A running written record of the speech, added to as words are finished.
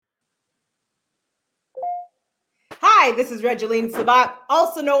Hi, this is Regeline Sabat,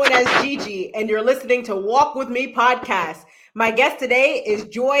 also known as Gigi, and you're listening to Walk With Me podcast. My guest today is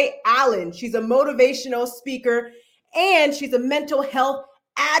Joy Allen. She's a motivational speaker and she's a mental health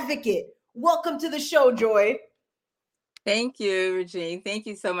advocate. Welcome to the show, Joy. Thank you, Regine. Thank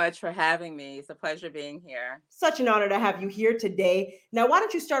you so much for having me. It's a pleasure being here. Such an honor to have you here today. Now, why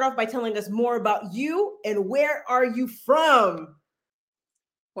don't you start off by telling us more about you and where are you from?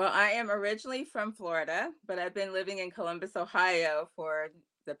 Well, I am originally from Florida, but I've been living in Columbus, Ohio for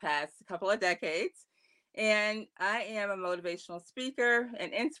the past couple of decades. And I am a motivational speaker,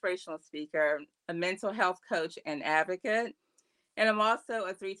 an inspirational speaker, a mental health coach and advocate. And I'm also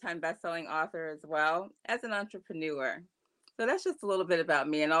a 3-time best-selling author as well as an entrepreneur. So that's just a little bit about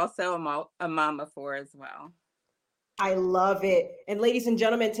me, and also a mom of 4 as well. I love it. And ladies and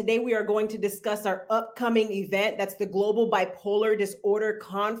gentlemen, today we are going to discuss our upcoming event. That's the Global Bipolar Disorder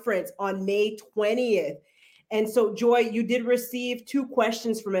Conference on May 20th. And so, Joy, you did receive 2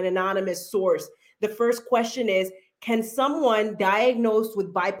 questions from an anonymous source. The first question is, can someone diagnosed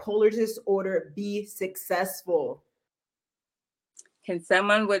with bipolar disorder be successful? Can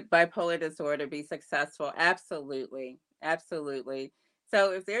someone with bipolar disorder be successful? Absolutely. Absolutely.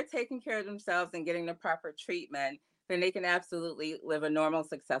 So if they're taking care of themselves and getting the proper treatment, then they can absolutely live a normal,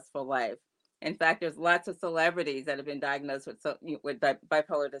 successful life. In fact, there's lots of celebrities that have been diagnosed with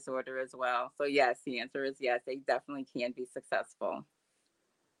bipolar disorder as well. So yes, the answer is yes, they definitely can be successful.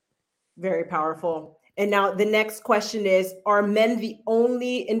 Very powerful. And now the next question is, are men the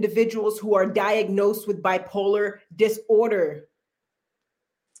only individuals who are diagnosed with bipolar disorder?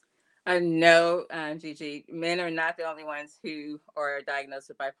 No, Gigi, men are not the only ones who are diagnosed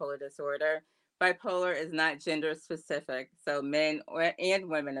with bipolar disorder. Bipolar is not gender specific. So men and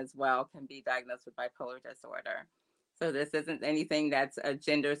women as well can be diagnosed with bipolar disorder. So this isn't anything that's a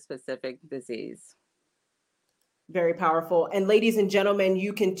gender specific disease. Very powerful. And ladies and gentlemen,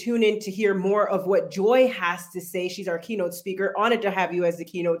 you can tune in to hear more of what Joy has to say. She's our keynote speaker. Honored to have you as the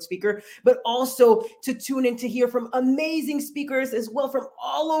keynote speaker, but also to tune in to hear from amazing speakers as well from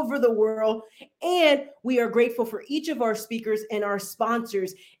all over the world. And we are grateful for each of our speakers and our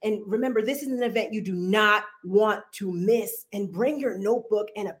sponsors. And remember, this is an event you do not want to miss. And bring your notebook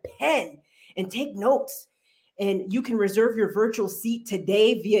and a pen and take notes. And you can reserve your virtual seat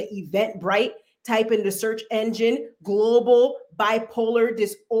today via Eventbrite. Type in the search engine Global Bipolar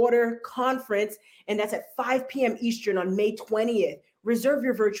Disorder Conference, and that's at 5 p.m. Eastern on May 20th. Reserve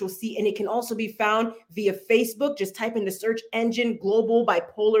your virtual seat, and it can also be found via Facebook. Just type in the search engine Global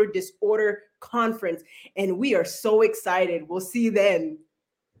Bipolar Disorder Conference, and we are so excited. We'll see you then.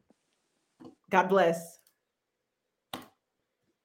 God bless.